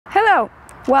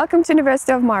Welcome to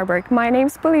University of Marburg. My name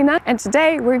is Polina and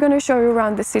today we're going to show you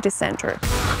around the city center.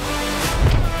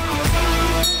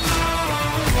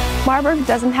 Marburg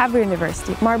doesn't have a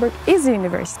university. Marburg is a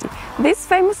university. This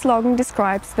famous slogan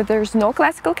describes that there's no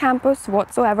classical campus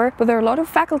whatsoever, but there are a lot of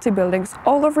faculty buildings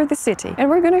all over the city, and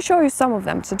we're going to show you some of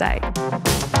them today.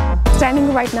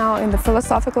 Standing right now in the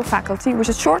philosophical faculty, which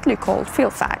is shortly called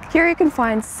Philfac. Here you can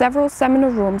find several seminar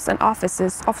rooms and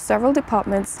offices of several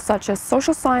departments such as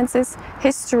social sciences,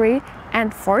 history,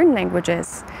 and foreign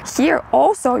languages. Here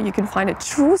also you can find a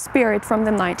true spirit from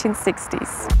the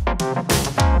 1960s.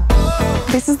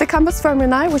 This is the Campus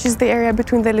Fermanagh, which is the area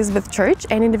between the Elizabeth Church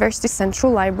and University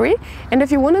Central Library. And if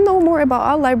you want to know more about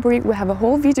our library, we have a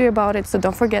whole video about it, so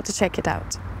don't forget to check it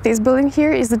out. This building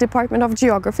here is the Department of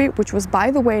Geography, which was,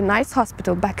 by the way, a nice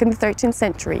hospital back in the 13th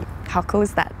century. How cool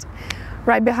is that?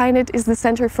 Right behind it is the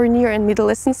Center for Near and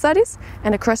Middle Eastern Studies,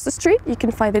 and across the street you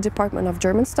can find the Department of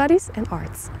German Studies and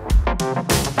Arts.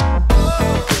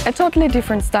 A totally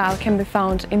different style can be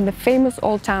found in the famous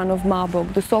old town of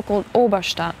Marburg, the so-called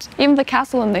Oberstadt. Even the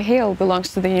castle on the hill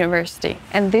belongs to the university.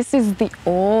 And this is the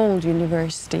old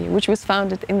university, which was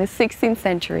founded in the 16th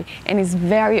century and is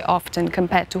very often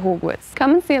compared to Hogwarts.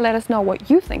 Come and see and let us know what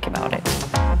you think about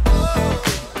it.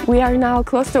 We are now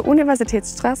close to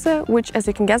Universitätsstraße, which, as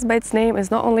you can guess by its name, is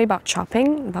not only about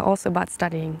shopping, but also about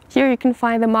studying. Here you can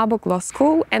find the Marburg Law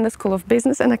School and the School of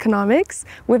Business and Economics,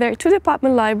 with their two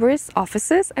department libraries,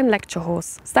 offices and lecture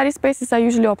halls. Study spaces are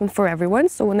usually open for everyone,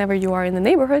 so whenever you are in the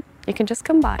neighborhood, you can just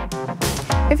come by.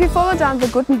 If you follow down the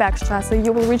Gutenbergstraße,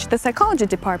 you will reach the psychology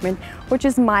department, which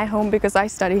is my home because I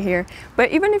study here.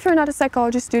 But even if you're not a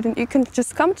psychology student, you can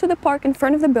just come to the park in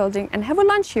front of the building and have a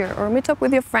lunch here or meet up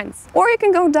with your friends. Or you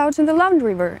can go down to the Laund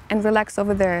River and relax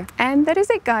over there. And that is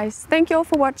it, guys. Thank you all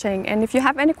for watching. And if you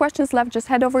have any questions left, just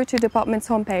head over to the department's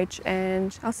homepage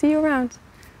and I'll see you around.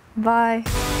 Bye.